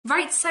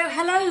Right, so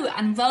hello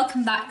and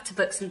welcome back to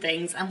Books and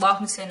Things and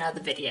welcome to another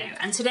video.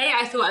 And today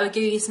I thought I would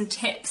give you some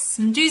tips,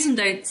 some do's and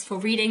don'ts for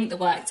reading the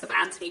works of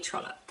Anthony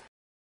Trollope.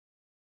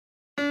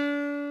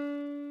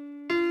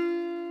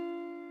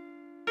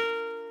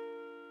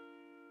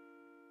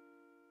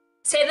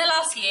 So in the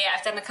last year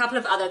I've done a couple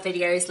of other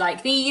videos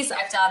like these.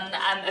 I've done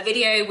a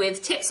video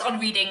with tips on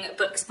reading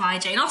books by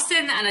Jane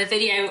Austen and a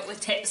video with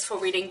tips for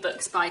reading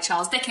books by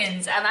Charles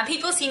Dickens, and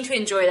people seem to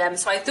enjoy them,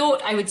 so I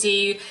thought I would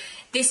do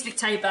this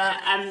Victober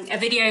a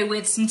video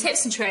with some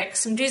tips and tricks,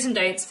 some do's and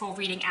don'ts for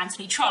reading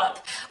Anthony Trollope,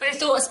 which I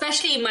thought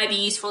especially might be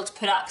useful to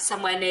put up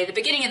somewhere near the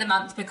beginning of the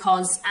month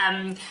because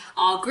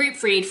our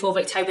group read for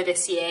Victober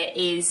this year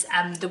is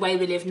The Way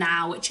We Live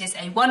Now, which is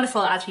a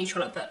wonderful Anthony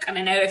Trollope book, and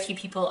I know a few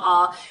people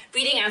are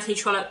reading Anthony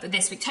Trollope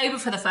this Victober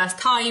for the first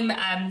time,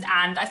 and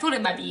I thought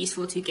it might be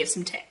useful to give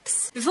some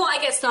tips. Before I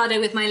get started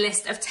with my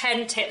list of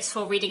 10 tips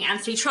for reading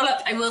Anthony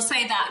Trollope, I will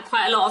say that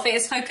quite a lot of it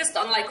is focused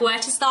on like where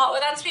to start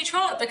with Anthony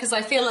Trollope, because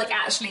I feel like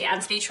actually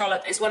Anthony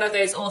Trollope is one of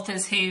those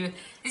authors who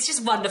is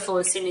just wonderful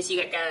as soon as you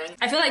get going.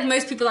 I feel like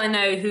most people I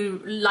know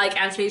who like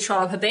Anthony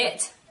Trollope a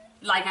bit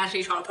like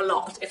Anthony Trollope a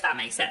lot, if that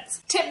makes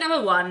sense. Tip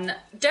number 1,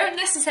 don't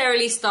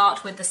necessarily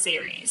start with the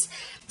series.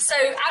 So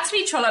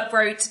Anthony Trollope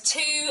wrote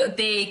 2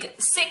 big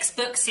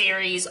 6-book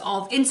series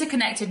of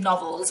interconnected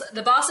novels,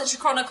 the Barsetshire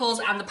Chronicles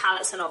and the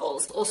Palliser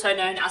novels, also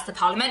known as the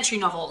Parliamentary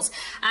novels.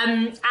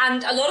 And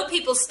a lot of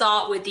people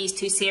start with these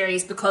 2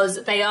 series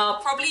because they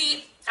are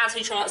probably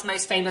Anthony Trollope's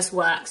most famous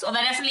works, or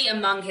they're definitely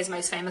among his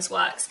most famous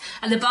works.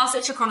 And the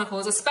Barsetshire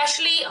Chronicles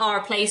especially are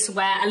a place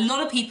where a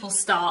lot of people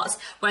start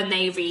when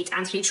they read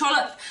Anthony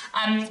Trollope.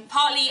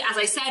 Partly, as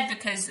I said,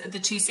 because the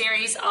 2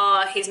 series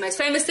are his most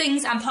famous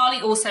things, and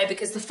partly also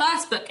because the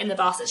first book in the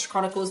Barsetshire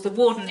Chronicles, The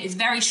Warden, is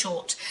very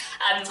short,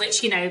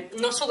 which, you know,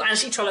 not all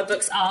Anthony Trollope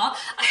books are.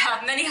 I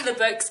have many other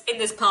books in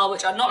this pile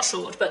which are not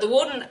short, but The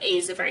Warden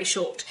is very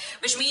short,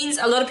 which means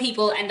a lot of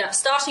people end up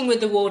starting with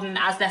The Warden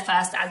as their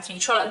first Anthony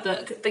Trollope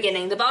book,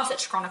 beginning the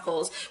Barsetshire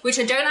Chronicles, which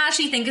I don't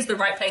actually think is the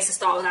right place to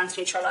start with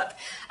Anthony Trollope,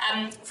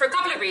 for a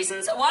couple of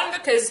reasons. One,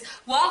 because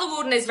while The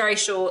Warden is very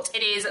short,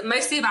 it is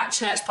mostly about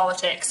church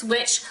politics,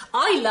 which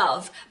I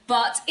love,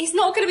 but it's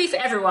not going to be for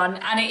everyone,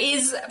 and it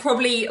is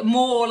probably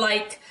more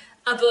like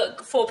a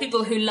book for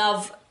people who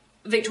love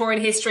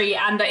Victorian history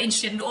and are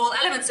interested in all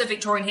elements of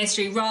Victorian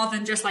history rather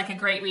than just like a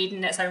great read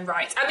in its own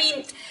right. I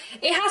mean,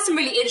 it has some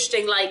really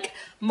interesting like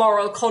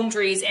moral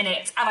quandaries in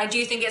it, and I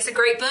do think it's a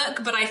great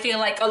book, but I feel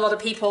like a lot of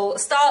people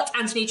start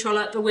Anthony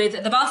Trollope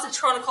with the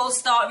Barsetshire Chronicles,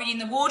 start reading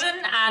The Warden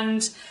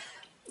and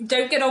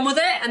don't get on with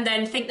it, and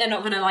then think they're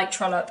not going to like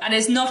Trollope, and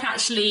it's not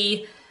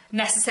actually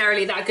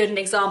necessarily that good an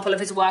example of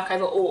his work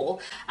overall.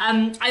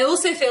 I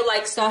also feel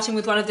like starting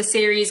with one of the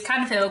series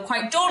can feel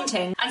quite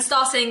daunting, and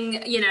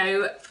starting, you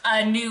know,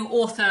 a new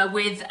author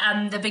with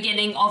the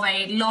beginning of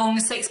a long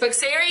 6-book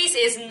series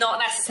is not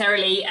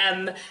necessarily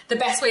the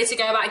best way to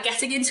go about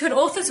getting into an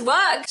author's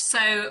work.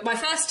 So my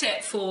first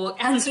tip for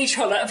Anthony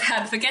Trollope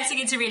and for getting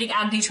into reading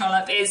Anthony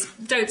Trollope is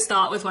don't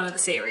start with one of the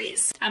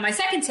series. And my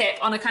second tip,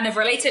 on a kind of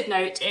related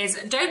note, is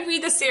don't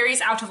read the series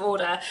out of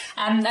order.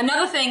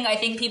 Another thing I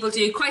think people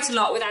do quite a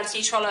lot with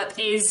Anthony Trollope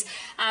is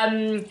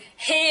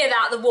hear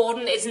that The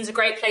Warden isn't a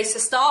great place to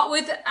start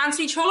with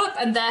Anthony Trollope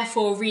and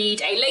therefore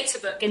read a later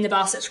book in the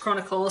Barsetshire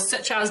Chronicles,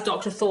 such as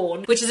Dr.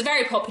 Thorne, which is a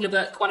very popular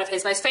book, one of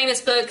his most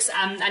famous books,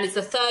 and is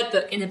the 3rd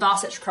book in the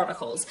Barsetshire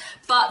Chronicles.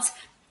 But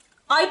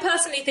I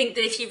personally think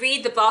that if you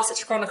read the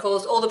Barsetshire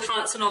Chronicles or the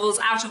Palliser novels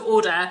out of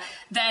order,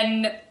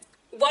 then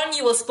one,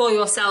 you will spoil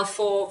yourself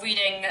for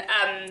reading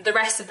the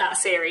rest of that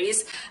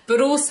series, but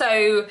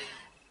also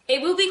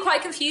it will be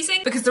quite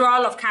confusing because there are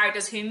a lot of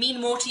characters who mean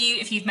more to you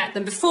if you've met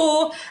them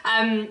before,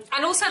 and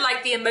also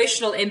like the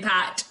emotional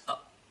impact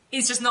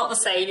is just not the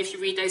same if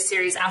you read those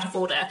series out of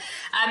order.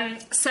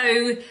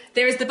 So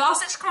there is the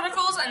Barsetshire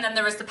Chronicles and then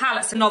there is the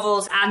Palliser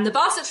novels, and the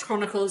Barsetshire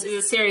Chronicles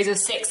is a series of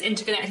 6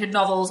 interconnected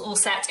novels all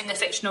set in the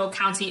fictional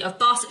county of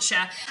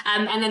Barsetshire,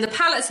 and then the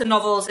Palliser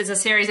novels is a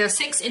series of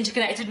 6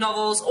 interconnected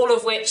novels, all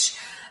of which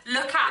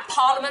look at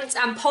Parliament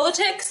and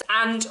politics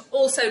and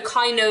also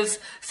kind of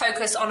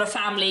focus on a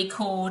family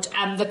called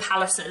the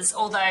Pallisers,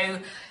 although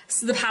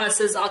the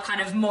Pallisers are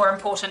kind of more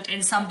important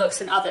in some books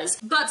than others.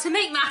 But to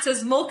make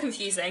matters more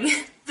confusing,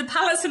 the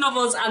Palliser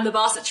novels and the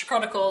Barsetshire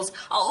Chronicles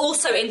are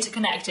also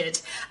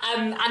interconnected,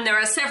 and there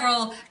are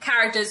several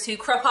characters who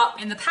crop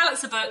up in the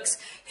Palliser books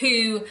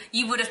who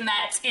you would have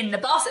met in the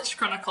Barsetshire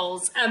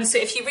Chronicles. So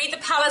if you read the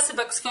Palliser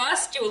books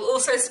first, you will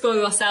also spoil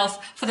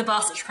yourself for the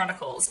Barsetshire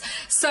Chronicles.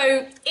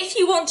 So if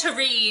you want to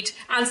read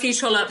Anthony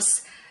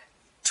Trollope's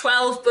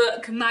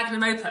 12-book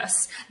magnum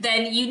opus,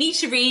 then you need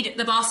to read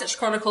the Barsetshire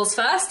Chronicles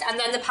first and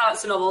then the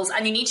Palliser novels,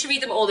 and you need to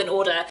read them all in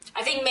order.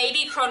 I think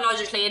maybe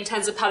chronologically in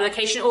terms of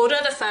publication order,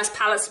 the first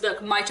Palliser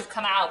book might have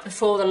come out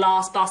before the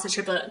last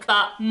Barsetshire book,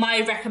 but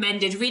my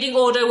recommended reading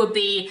order would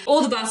be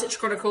all the Barsetshire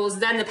Chronicles,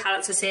 then the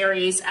Palliser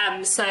series.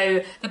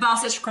 So the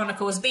Barsetshire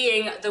Chronicles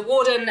being The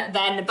Warden,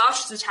 then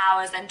Barchester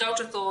Towers, then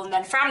Dr. Thorne,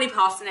 then Framley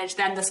Parsonage,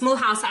 then The Small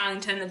House at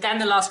Allington, then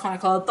The Last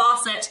Chronicle of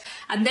Barset,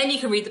 and then you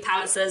can read the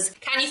Pallisers,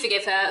 Can You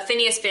Forgive Her,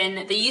 Phineas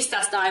Finn, the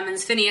Eustace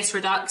Diamonds, Phineas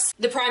Redux,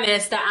 the Prime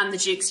Minister and the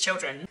Duke's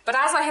Children. But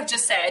as I have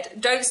just said,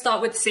 don't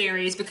start with the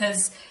series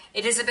because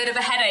it is a bit of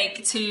a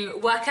headache to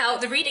work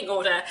out the reading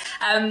order.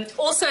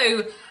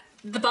 Also,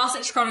 the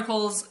Barsetshire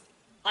Chronicles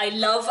I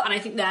love, and I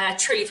think they're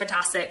truly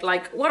fantastic,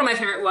 like one of my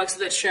favourite works of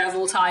literature of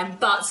all time,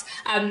 but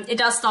it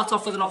does start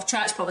off with a lot of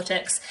church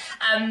politics,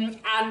 and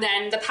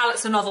then the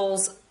Palliser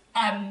novels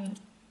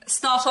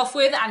start off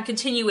with and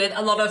continue with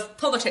a lot of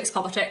politics,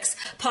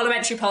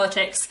 parliamentary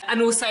politics,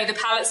 and also the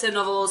Palliser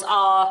novels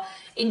are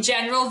in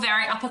general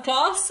very upper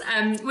class,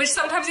 which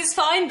sometimes is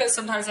fine, but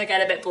sometimes I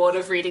get a bit bored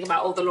of reading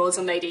about all the lords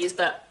and ladies.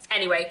 But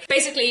anyway,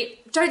 basically,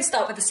 don't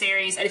start with the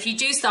series, and if you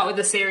do start with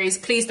the series,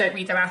 please don't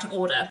read them out of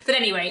order. But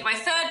anyway, my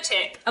third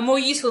tip, a more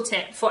useful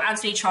tip for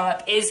Anthony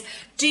Trollope, is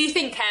do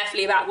think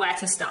carefully about where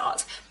to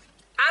start.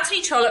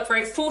 Anthony Trollope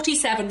wrote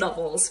 47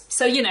 novels,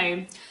 so you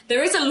know,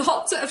 there is a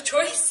lot of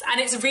choice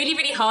and it's really,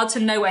 really hard to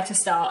know where to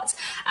start.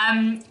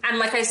 And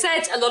like I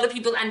said, a lot of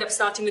people end up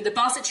starting with the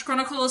Barsetshire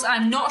Chronicles, and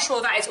I'm not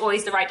sure that is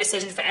always the right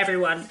decision for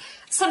everyone.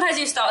 Sometimes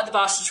you start with the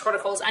Barsetshire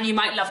Chronicles and you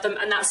might love them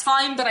and that's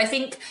fine, but I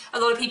think a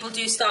lot of people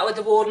do start with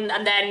the Warden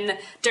and then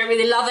don't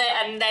really love it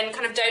and then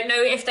kind of don't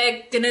know if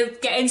they're going to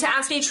get into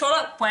Anthony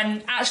Trollope,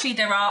 when actually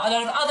there are a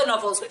lot of other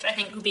novels which I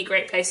think would be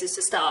great places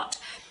to start.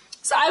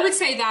 So I would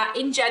say that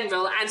in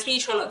general, Anthony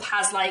Trollope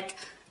has like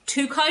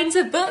two kinds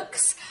of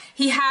books.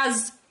 He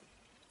has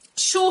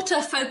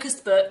shorter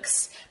focused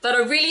books that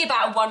are really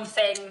about one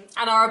thing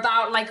and are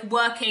about like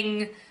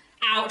working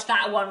out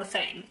that one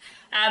thing.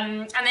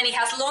 And then he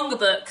has longer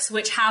books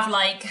which have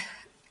like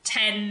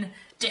 10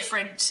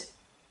 different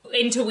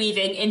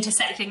interweaving,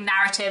 intersecting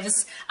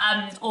narratives,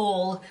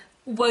 all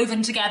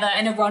woven together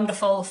in a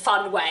wonderful,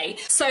 fun way.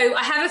 So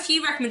I have a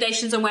few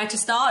recommendations on where to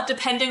start,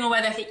 depending on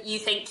whether you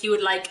think you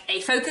would like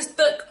a focused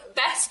book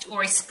best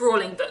or a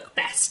sprawling book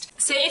best.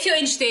 So if you're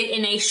interested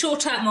in a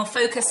shorter, more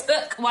focused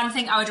book, one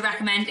thing I would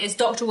recommend is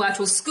Dr.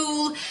 Wurtle's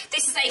School.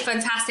 This is a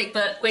fantastic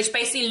book which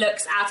basically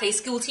looks at a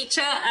school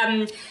teacher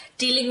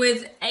dealing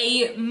with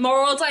a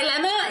moral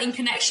dilemma in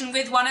connection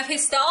with one of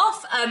his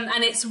staff,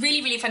 and it's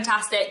really, really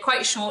fantastic,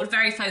 quite short,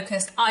 very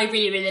focused. I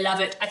really, really love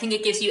it. I think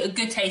it gives you a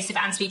good taste of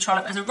Anthony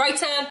Trollope as a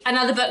writer.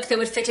 Another book that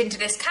would fit into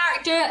this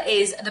character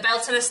is The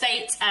Belton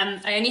Estate.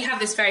 I only have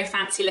this very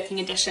fancy looking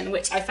edition,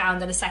 which I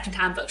found in a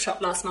second-hand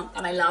bookshop last month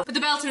and I love. But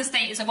The Belton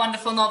Estate is a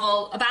wonderful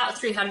novel, about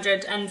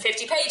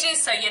 350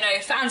 pages, so you know,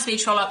 for Anthony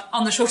Trollope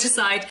on the shorter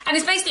side. And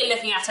it's basically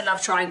looking at a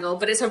love triangle,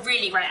 but it's a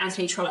really great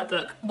Anthony Trollope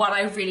book, one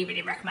I really,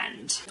 really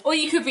recommend. Or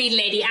you could read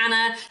Lady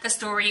Anna, the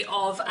story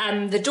of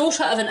the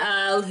daughter of an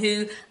earl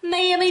who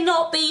may or may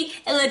not be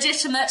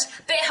illegitimate,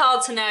 bit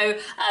hard to know,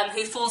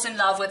 who falls in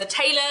love with a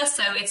tailor.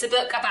 So it's a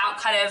book about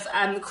kind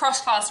of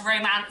cross-class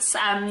romance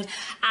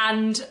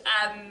and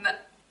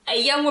a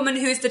young woman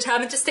who is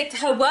determined to stick to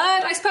her word,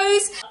 I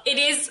suppose. It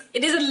is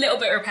a little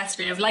bit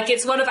repetitive. Like,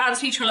 it's one of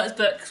Anthony Trollope's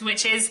books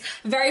which is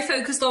very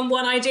focused on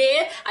one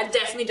idea and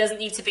definitely doesn't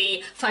need to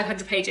be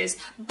 500 pages,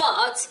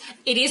 but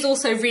it is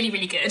also really,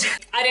 really good.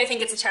 I don't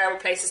think it's a terrible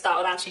place to start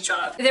with Anthony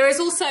Trollope. There is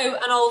also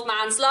An Old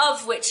Man's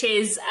Love, which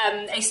is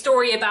a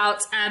story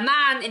about a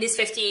man in his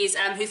 50s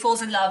who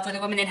falls in love with a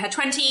woman in her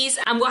 20s,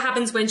 and what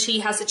happens when she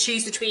has to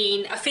choose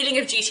between a feeling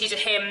of duty to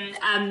him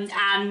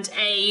and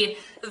a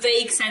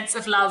vague sense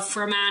of love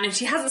for a man who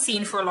she hasn't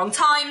seen for a long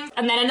time.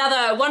 And then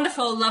another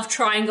wonderful love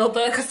triangle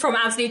book from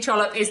Anthony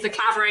Trollope is The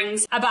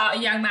Claverings, about a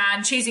young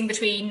man choosing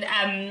between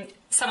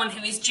someone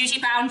who he's duty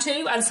bound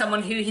to and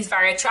someone who he's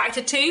very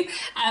attracted to.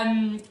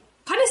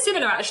 Kind of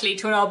similar actually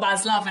to An Old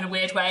Man's Love in a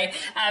weird way.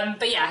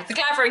 But yeah, The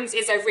Claverings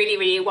is a really,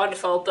 really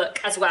wonderful book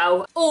as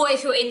well. Or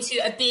if you're into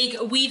a big,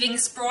 weaving,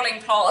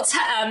 sprawling plot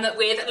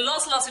with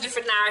lots and lots of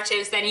different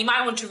narratives, then you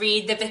might want to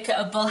read The Vicar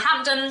of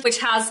Bullhampton, which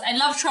has a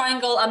love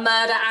triangle, a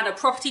murder and a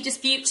property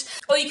dispute.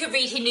 Or you could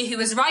read He Knew Who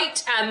Was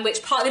Right,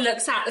 which partly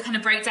looks at the kind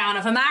of breakdown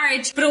of a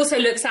marriage, but also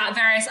looks at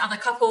various other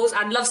couples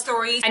and love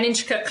stories and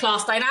intricate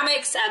class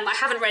dynamics. I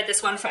haven't read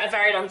this one for a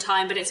very long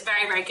time, but it's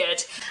very, very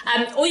good.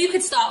 Or you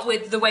could start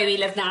with The Way We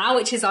Live Now,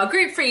 which is our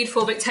group read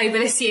for Victober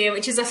this year,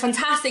 which is a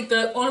fantastic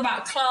book all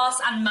about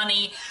class and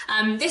money.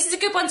 This is a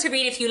good one to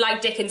read if you like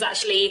Dickens,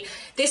 actually.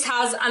 This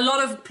has a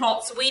lot of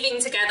plots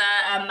weaving together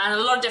and a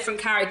lot of different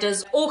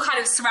characters, all kind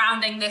of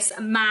surrounding this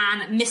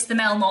man, Mr.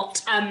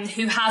 Melmotte,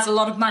 who has a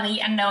lot of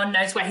money and no one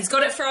knows where he's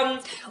got it from.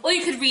 Or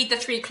you could read The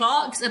Three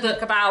Clarks, a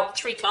book about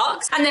three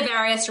Clarks and their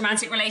various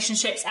romantic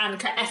relationships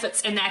and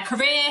efforts in their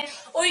career.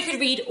 Or you could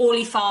read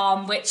Orley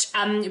Farm, which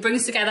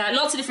brings together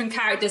lots of different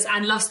characters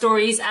and love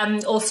stories,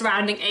 all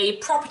surrounding a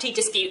property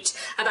dispute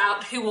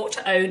about who ought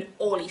to own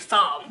Orley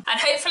Farm. And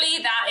hopefully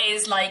that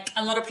is like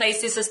a lot of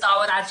places to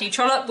start with Anthony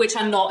Trollope, which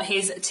are not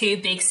his two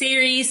big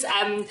series.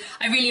 I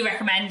really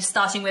recommend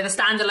starting with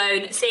a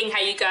standalone, seeing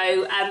how you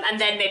go, and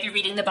then maybe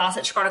reading the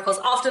Barsetshire Chronicles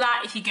after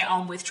that if you get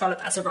on with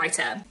Trollope as a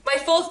writer.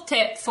 My fourth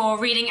tip for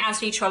reading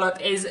Anthony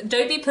Trollope is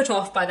don't be put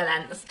off by the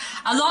length.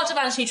 a lot of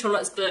Anthony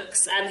Trollope's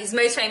books, his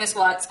most famous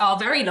works, are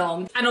very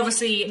long, and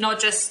obviously not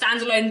just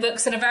standalone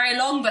books that are very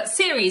long, but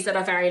series that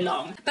are very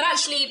long. But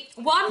actually,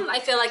 one, I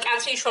feel like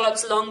Anthony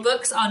Trollope's long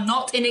books are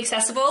not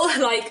inaccessible.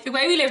 Like, The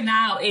Way We Live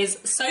Now is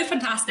so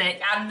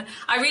fantastic, and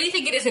I really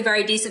think it is a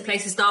very decent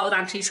place to start with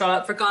Anthony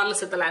Trollope,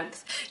 regardless of the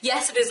length.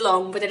 Yes, it is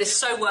long, but it is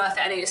so worth it,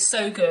 and it is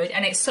so good,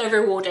 and it's so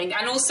rewarding,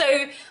 and also,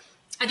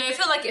 I don't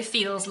feel like it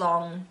feels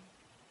long.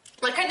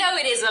 Like, I know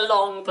it is a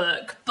long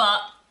book,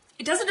 but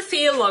it doesn't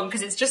feel long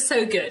because it's just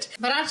so good.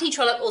 But Anthony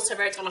Trollope also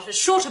wrote a lot of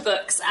shorter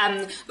books,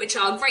 which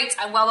are great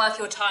and well worth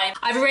your time.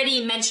 I've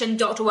already mentioned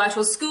Dr.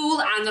 Wurtle's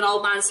School and An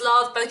Old Man's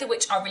Love, both of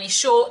which are really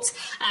short.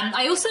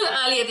 I also,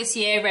 earlier this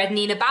year, read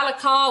Nina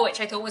Balakar, which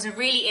I thought was a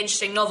really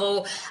interesting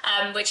novel,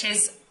 which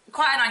is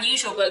quite an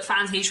unusual book for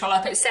Anthony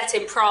Trollope. It's set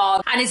in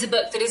Prague and is a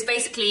book that is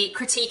basically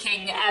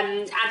critiquing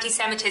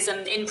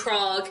anti-Semitism in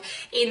Prague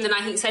in the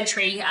 19th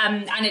century,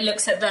 and it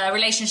looks at the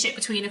relationship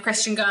between a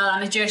Christian girl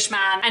and a Jewish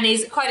man, and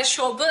is quite a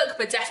short book,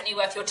 but definitely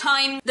worth your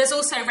time. There's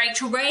also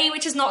Rachel Ray,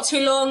 which is not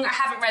too long. I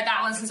haven't read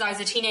that one since I was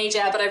a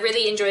teenager, but I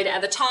really enjoyed it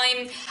at the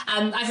time.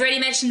 I've already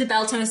mentioned The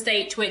Belton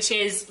Estate, which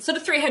is sort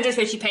of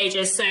 350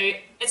 pages, so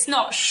it's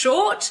not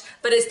short,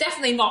 but it's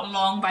definitely not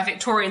long by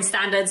Victorian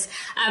standards.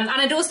 And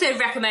I'd also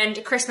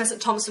recommend Christmas at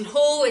Thompson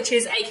Hall, which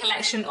is a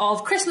collection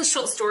of Christmas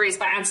short stories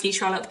by Anthony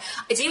Trollope.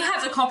 I do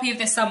have a copy of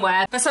this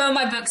somewhere, but some of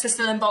my books are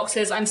still in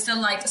boxes. I'm still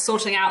like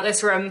sorting out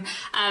this room,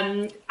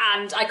 and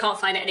I can't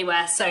find it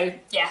anywhere, so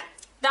yeah.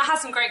 That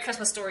has some great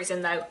Christmas stories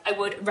in though. I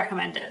would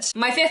recommend it.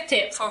 My fifth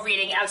tip for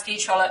reading Anthony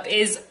Trollope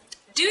is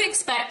do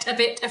expect a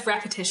bit of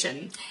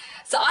repetition.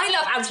 So I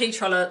love Anthony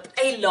Trollope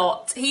a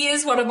lot. He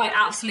is one of my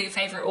absolute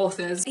favourite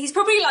authors. He's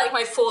probably like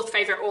my fourth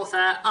favourite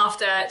author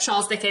after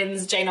Charles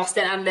Dickens, Jane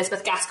Austen and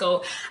Elizabeth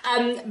Gaskell.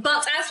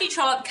 But Anthony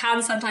Trollope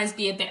can sometimes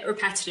be a bit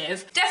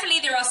repetitive. Definitely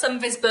there are some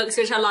of his books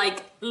which are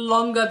like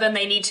longer than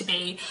they need to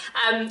be.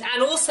 And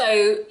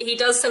also he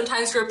does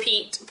sometimes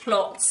repeat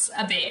plots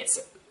a bit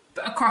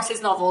across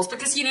his novels,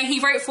 because, you know, he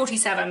wrote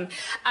 47,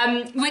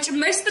 which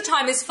most of the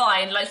time is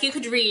fine. Like, you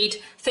could read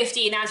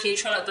 15 Anthony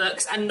Trollope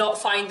books and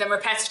not find them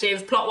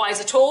repetitive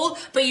plot-wise at all,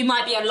 but you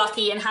might be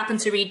unlucky and happen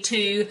to read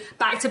two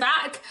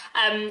back-to-back,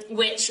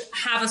 which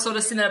have a sort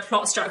of similar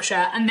plot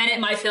structure, and then it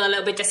might feel a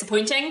little bit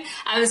disappointing.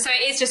 So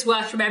it is just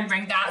worth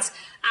remembering that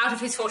out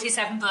of his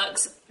 47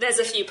 books, there's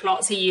a few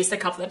plots he used a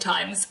couple of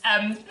times.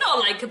 Not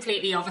like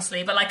completely,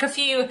 obviously, but like a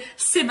few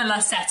similar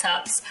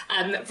setups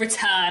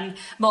return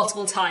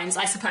multiple times,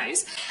 I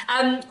suppose.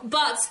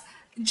 But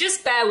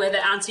just bear with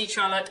it, Anthony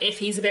Trollope, if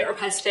he's a bit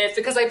repetitive,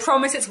 because I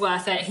promise it's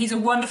worth it. He's a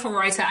wonderful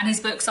writer and his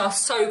books are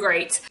so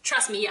great.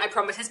 Trust me, I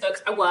promise his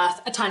books are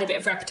worth a tiny bit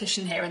of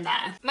repetition here and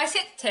there. My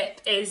sixth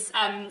tip is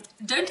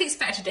don't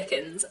expect a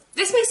Dickens.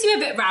 This may seem a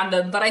bit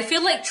random, but I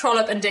feel like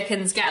Trollope and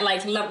Dickens get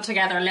like lumped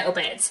together a little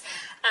bit.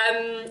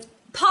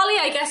 Partly,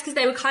 I guess, because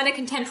they were kind of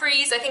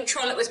contemporaries. I think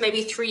Trollope was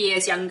maybe 3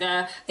 years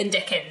younger than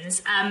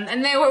Dickens.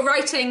 And they were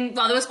writing,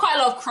 well, there was quite a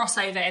lot of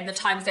crossover in the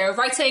times they were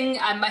writing.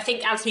 I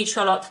think Anthony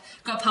Trollope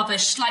got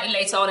published slightly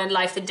later on in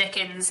life than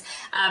Dickens.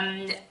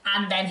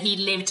 And then he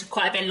lived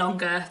quite a bit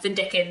longer than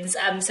Dickens.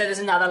 So there's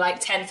another like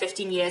 10,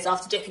 15 years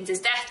after Dickens'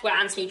 death where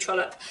Anthony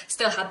Trollope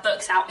still had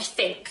books out, I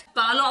think.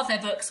 But a lot of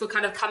their books were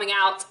kind of coming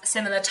out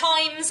similar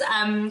times.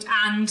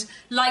 And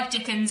like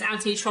Dickens,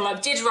 Anthony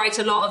Trollope did write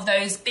a lot of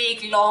those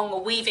big,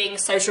 long, weaving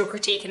social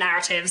critique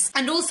narratives.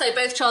 And also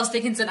both Charles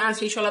Dickens and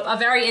Anthony Trollope are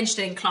very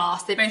interested in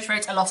class. They both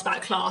wrote a lot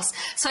about class.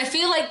 So I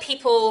feel like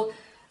people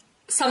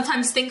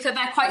sometimes think that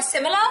they're quite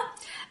similar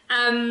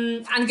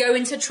and go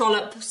into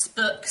Trollope's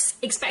books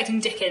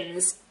expecting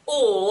Dickens,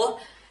 or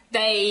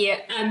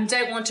they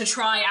don't want to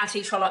try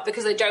Anthony Trollope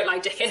because they don't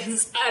like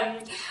Dickens.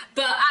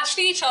 But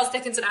actually Charles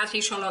Dickens and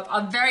Anthony Trollope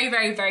are very,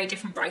 very, very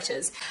different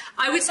writers.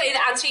 I would say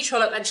that Anthony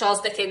Trollope and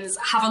Charles Dickens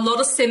have a lot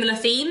of similar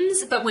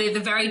themes, but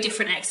with very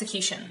different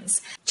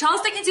executions.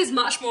 Charles Dickens is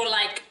much more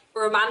like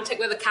romantic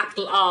with a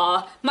capital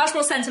R, much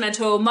more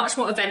sentimental, much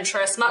more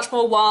adventurous, much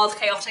more wild,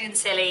 chaotic and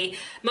silly,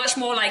 much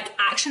more like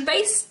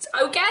action-based,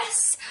 I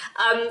guess.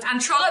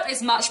 And Trollope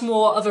is much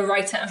more of a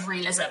writer of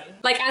realism.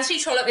 Like, Anthony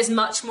Trollope is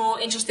much more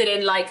interested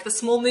in like the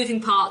small moving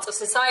parts of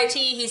society.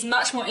 He's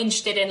much more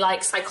interested in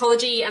like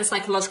psychology and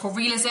psychological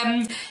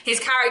realism. His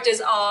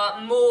characters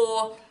are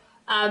more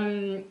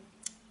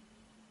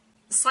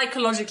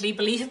psychologically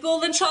believable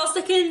than Charles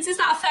Dickens. Is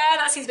that fair?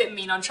 That seems a bit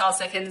mean on Charles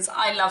Dickens.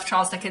 I love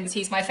Charles Dickens.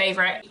 He's my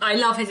favourite. I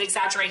love his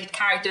exaggerated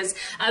characters.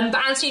 But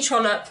Anthony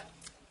Trollope,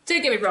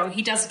 don't get me wrong,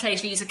 he does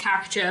occasionally use a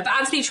caricature, but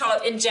Anthony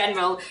Trollope in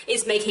general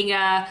is making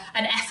an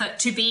effort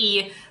to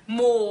be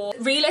more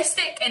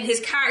realistic in his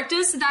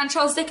characters than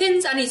Charles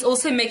Dickens, and he's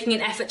also making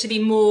an effort to be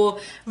more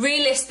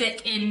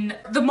realistic in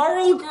the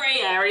moral grey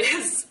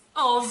areas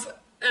of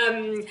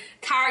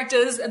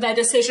characters, their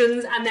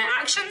decisions and their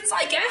actions,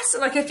 I guess.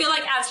 Like, I feel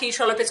like Anthony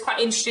Trollope is quite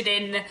interested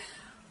in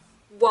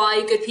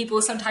why good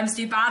people sometimes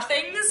do bad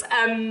things.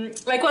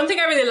 Like, one thing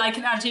I really like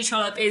in Anthony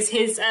Trollope is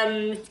his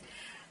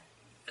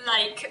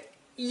like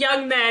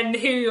young men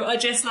who are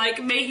just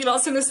like making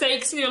lots of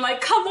mistakes, and you're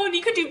like, come on,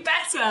 you could do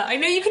better. I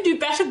know you can do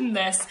better than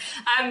this.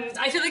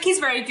 I feel like he's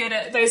very good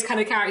at those kind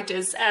of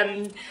characters.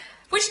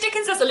 Which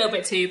Dickens does a little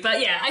bit too,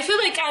 but yeah, I feel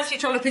like Anthony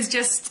Trollope is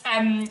just,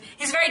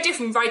 he's a very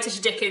different writer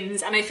to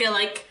Dickens, and I feel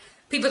like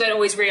people don't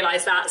always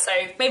realise that, so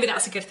maybe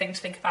that's a good thing to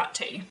think about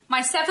too.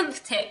 My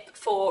 7th tip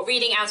for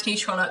reading Anthony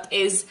Trollope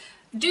is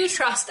do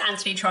trust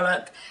Anthony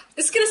Trollope.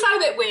 This is going to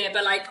sound a bit weird,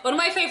 but like one of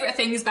my favourite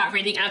things about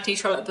reading Anthony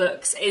Trollope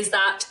books is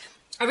that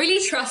I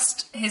really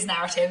trust his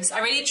narratives. I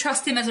really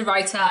trust him as a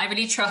writer. I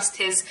really trust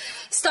his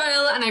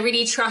style, and I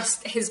really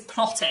trust his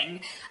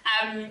plotting.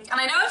 And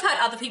I know I've heard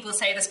other people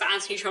say this about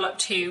Anthony Trollope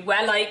too,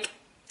 where like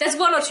there's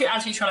 1 or 2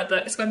 Anthony Trollope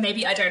books where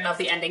maybe I don't love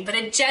the ending, but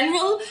in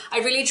general, I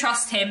really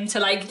trust him to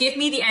like give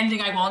me the ending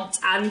I want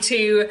and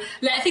to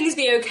let things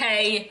be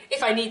okay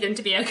if I need them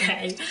to be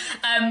okay.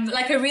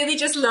 Like I really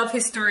just love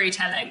his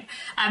storytelling.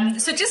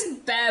 So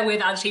just bear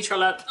with Anthony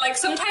Trollope. Like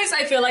sometimes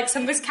I feel like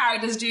some of his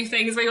characters do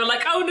things where you're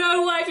like, oh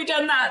no, why have you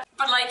done that?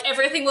 But like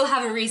everything will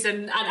have a reason,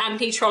 and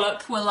Anthony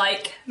Trollope will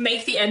like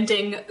make the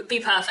ending be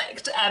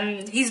perfect.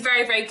 He's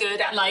very, very good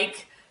at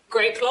like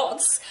great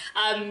plots,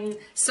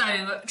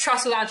 so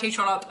trust with Anthony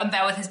Trollope and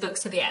bear with his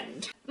books to the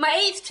end.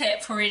 My 8th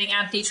tip for reading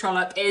Anthony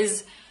Trollope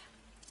is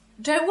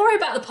don't worry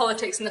about the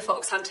politics and the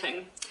fox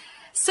hunting.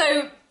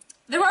 So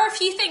there are a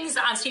few things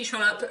that Anthony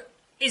Trollope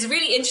is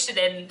really interested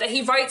in that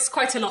he writes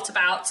quite a lot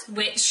about,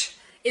 which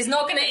is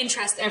not going to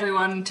interest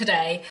everyone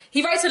today.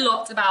 He writes a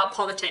lot about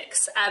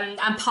politics and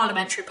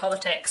parliamentary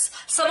politics,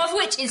 some of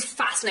which is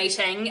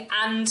fascinating,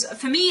 and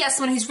for me as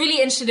someone who's really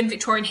interested in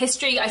Victorian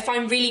history, I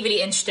find really,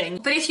 really interesting.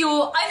 But if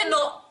you're either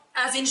not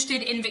as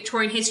interested in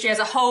Victorian history as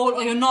a whole,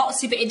 or you're not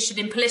super interested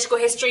in political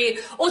history,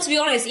 or to be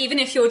honest, even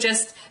if you're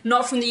just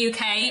not from the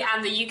UK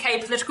and the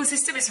UK political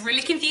system is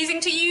really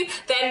confusing to you,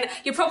 then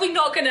you're probably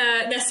not going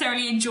to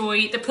necessarily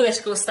enjoy the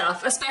political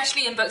stuff,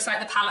 especially in books like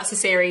the Palliser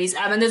series,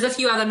 and there's a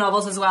few other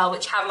novels as well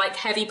which have like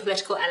heavy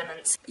political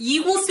elements.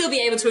 You will still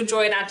be able to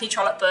enjoy an Anthony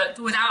Trollope book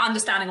without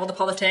understanding all the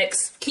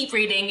politics. Keep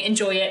reading,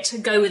 enjoy it,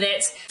 go with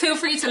it. Feel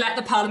free to let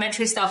the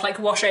parliamentary stuff like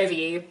wash over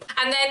you.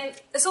 And then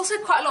there's also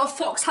quite a lot of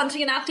fox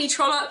hunting in Anthony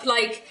Trollope.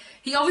 Like,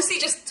 he obviously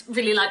just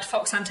really liked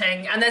fox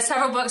hunting, and there's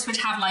several books which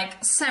have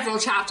like several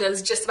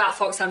chapters just about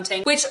fox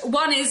hunting, which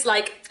one is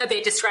like a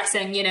bit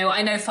distressing, you know.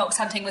 I know fox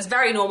hunting was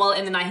very normal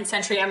in the 19th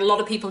century and a lot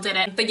of people did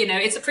it, but you know,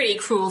 it's a pretty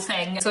cruel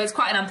thing, so it's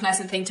quite an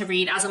unpleasant thing to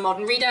read as a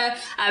modern reader.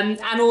 And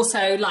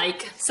also,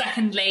 like,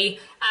 secondly,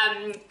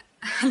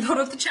 a lot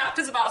of the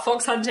chapters about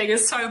fox hunting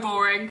is so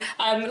boring.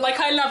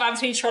 Like, I love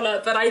Anthony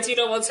Trollope, but I do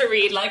not want to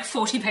read like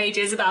 40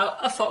 pages about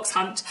a fox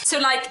hunt. So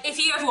like, if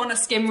you ever want to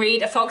skim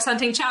read a fox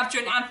hunting chapter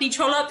in Anthony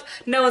Trollope,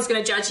 no one's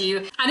going to judge you.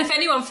 And if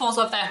anyone falls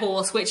off their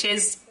horse, which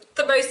is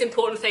the most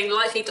important thing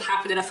likely to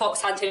happen in a fox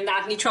hunting in an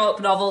Anthony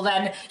Trollope novel,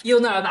 then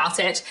you'll know about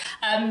it.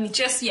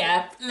 Just,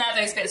 yeah, let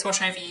those bits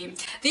wash over you.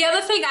 The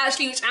other thing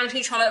actually which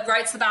Anthony Trollope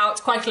writes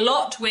about quite a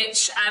lot,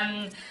 which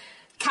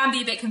can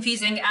be a bit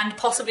confusing and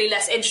possibly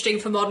less interesting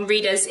for modern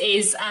readers,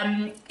 is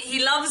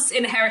he loves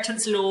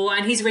inheritance law,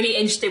 and he's really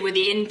interested with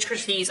the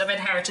intricacies of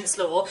inheritance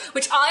law,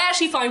 which I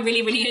actually find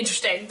really, really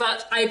interesting,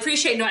 but I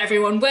appreciate not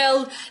everyone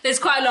will. There's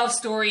quite a lot of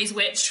stories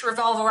which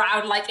revolve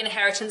around like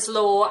inheritance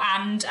law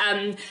and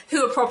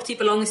who a property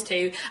belongs to,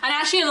 and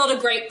actually a lot of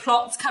great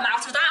plots come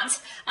out of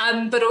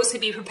that, but also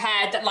be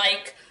prepared that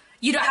like,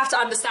 you don't have to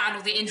understand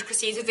all the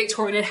intricacies of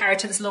Victorian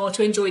inheritance law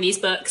to enjoy these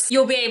books.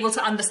 You'll be able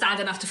to understand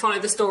enough to follow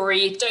the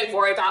story. Don't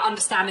worry about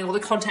understanding all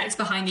the context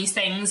behind these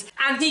things.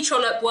 Anthony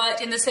Trollope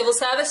worked in the civil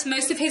service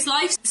most of his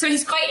life, so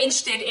he's quite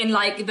interested in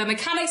like the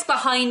mechanics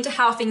behind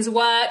how things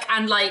work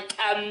and like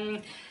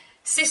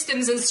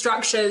systems and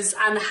structures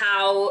and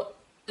how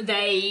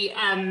they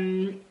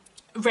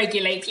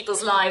regulate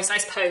people's lives, I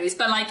suppose.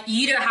 But like,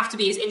 you don't have to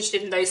be as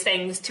interested in those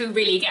things to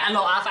really get a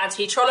lot out of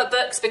Anthony Trollope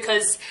books,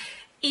 because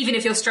even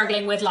if you're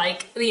struggling with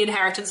like the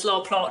inheritance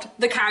law plot,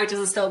 the characters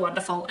are still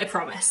wonderful, I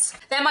promise.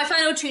 Then my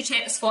final 2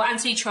 tips for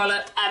Anthony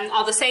Trollope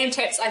are the same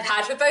tips I've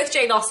had for both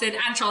Jane Austen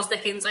and Charles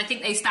Dickens. I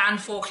think they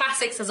stand for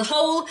classics as a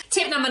whole.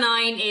 Tip number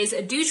 9 is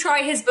do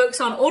try his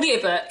books on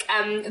audiobook.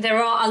 There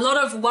are a lot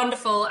of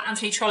wonderful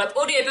Anthony Trollope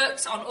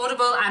audiobooks on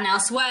Audible and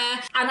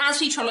elsewhere, and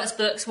Anthony Trollope's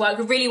books work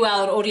really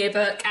well on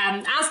audiobook,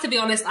 as to be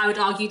honest, I would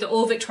argue that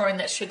all Victorian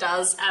literature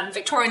does.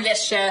 Victorian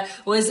literature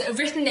was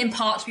written in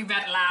part to be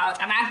read aloud,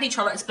 and Anthony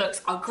Trollope's books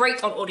are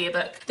great on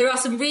audiobook. There are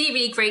some really,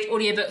 really great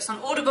audiobooks on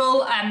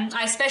Audible.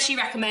 I especially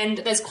recommend,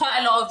 there's quite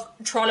a lot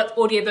of Trollope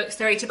audiobooks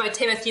narrated by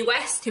Timothy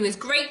West, who is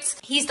great.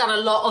 He's done a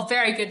lot of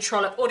very good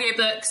Trollope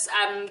audiobooks.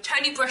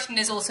 Tony Britton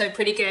is also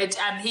pretty good.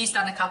 He's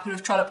done a couple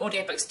of Trollope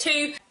audiobooks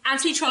too.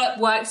 Anthony Trollope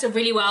works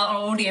really well on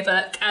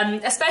audiobook,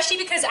 especially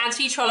because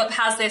Anthony Trollope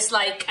has this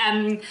like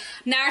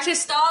narrative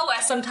style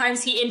where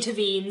sometimes he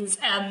intervenes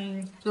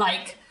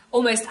like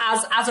almost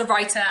as a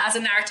writer, as a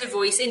narrative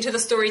voice into the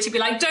story to be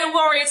like, don't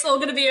worry, it's all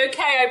going to be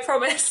okay, I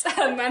promise,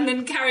 and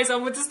then carries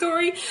on with the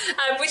story,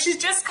 which is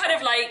just kind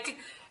of like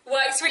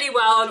works really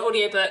well on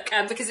audiobook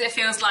because it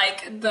feels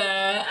like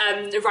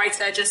the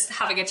writer just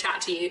having a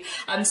chat to you.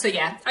 So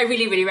yeah, I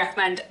really, really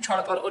recommend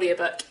Trollope on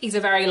audiobook. He's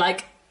a very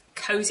like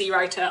cozy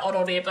writer on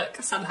audiobook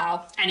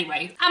somehow.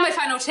 Anyway, and my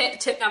final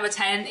tip number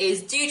 10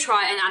 is do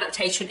try an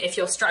adaptation if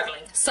you're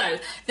struggling. So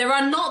there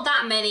are not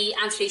that many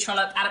Anthony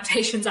Trollope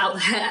adaptations out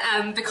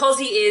there because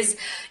he is,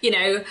 you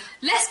know,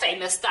 less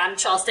famous than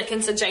Charles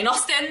Dickens and Jane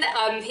Austen.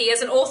 He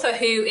is an author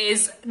who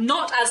is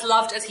not as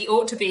loved as he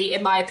ought to be,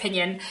 in my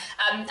opinion,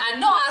 and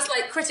not as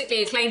like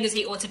critically acclaimed as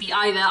he ought to be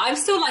either. I'm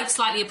still like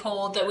slightly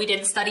appalled that we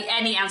didn't study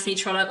any Anthony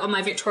Trollope on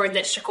my Victorian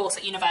literature course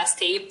at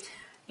university.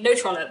 No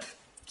Trollope.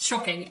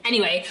 Shocking.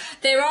 Anyway,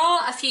 there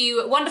are a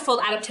few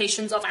wonderful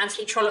adaptations of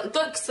Anthony Trollope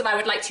books that I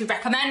would like to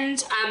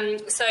recommend.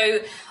 So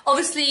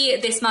obviously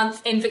this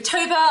month in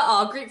Victober,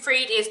 our group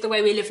read is The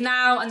Way We Live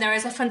Now, and there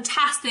is a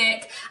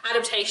fantastic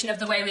adaptation of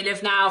The Way We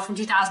Live Now from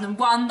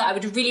 2001 that I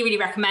would really, really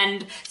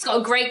recommend. It's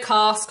got a great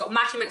cast, it's got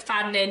Matthew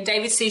McFadden,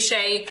 David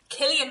Suchet,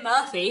 Cillian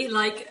Murphy,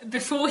 like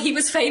before he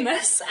was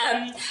famous,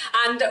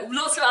 and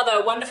lots of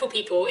other wonderful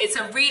people. It's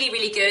a really,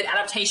 really good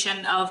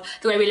adaptation of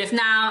The Way We Live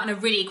Now and a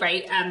really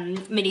great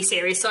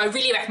mini-series. So I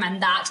really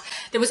recommend that.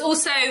 There was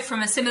also,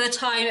 from a similar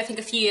time, I think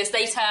a few years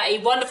later, a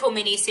wonderful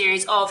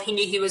mini-series of He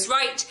Knew He Was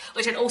Right,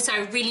 which I'd also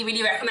really,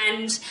 really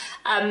recommend.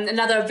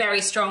 Another very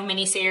strong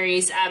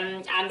mini-series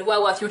and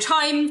well worth your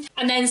time.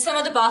 And then some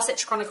of the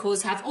Barsetshire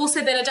Chronicles have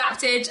also been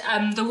adapted.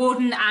 The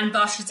Warden and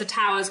Barchester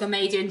Towers were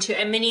made into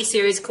a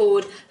mini-series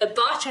called The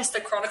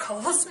Barchester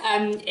Chronicles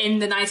in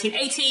the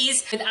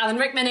 1980s with Alan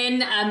Rickman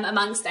in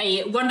amongst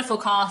a wonderful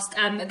cast.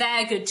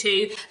 They're good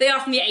too. They are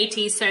from the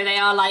 80s, so they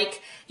are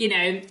like, you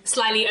know,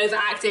 slightly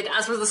overacted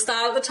as was the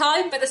style at the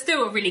time, but they're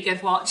still a really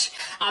good watch.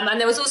 And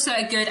there was also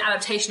a good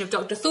adaptation of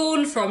Dr.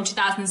 Thorne from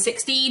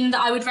 2016 that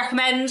I would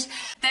recommend.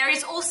 There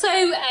is also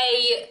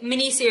a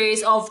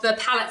mini-series of the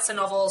Pallitzer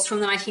novels from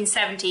the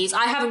 1970s.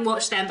 I haven't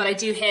watched them, but I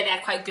do hear they're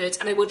quite good,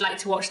 and I would like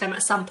to watch them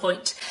at some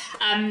point.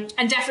 And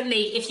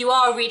definitely, if you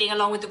are reading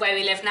along with The Way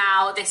We Live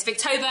Now this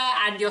Victober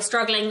and you're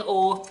struggling,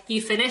 or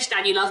you finished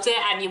and you loved it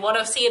and you want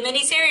to see a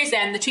mini-series,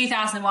 then the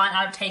 2001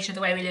 adaptation of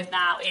The Way We Live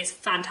Now is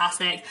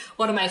fantastic.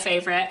 One of my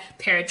favourite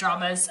period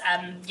dramas.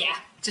 Yeah,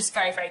 just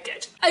very, very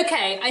good.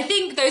 Okay, I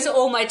think those are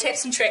all my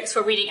tips and tricks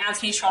for reading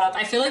Anthony Trollope.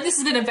 I feel like this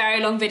has been a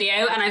very long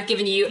video and I've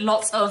given you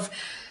lots of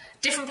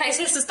different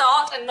places to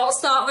start and not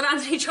start with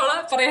Anthony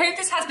Trollope, but I hope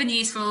this has been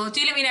useful.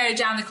 Do let me know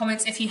down in the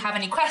comments if you have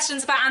any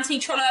questions about Anthony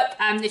Trollope,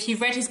 if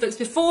you've read his books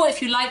before,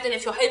 if you like them,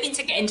 if you're hoping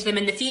to get into them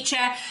in the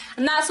future.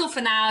 And that's all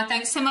for now.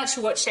 Thanks so much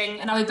for watching,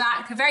 and I'll be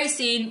back very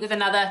soon with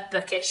another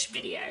bookish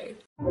video.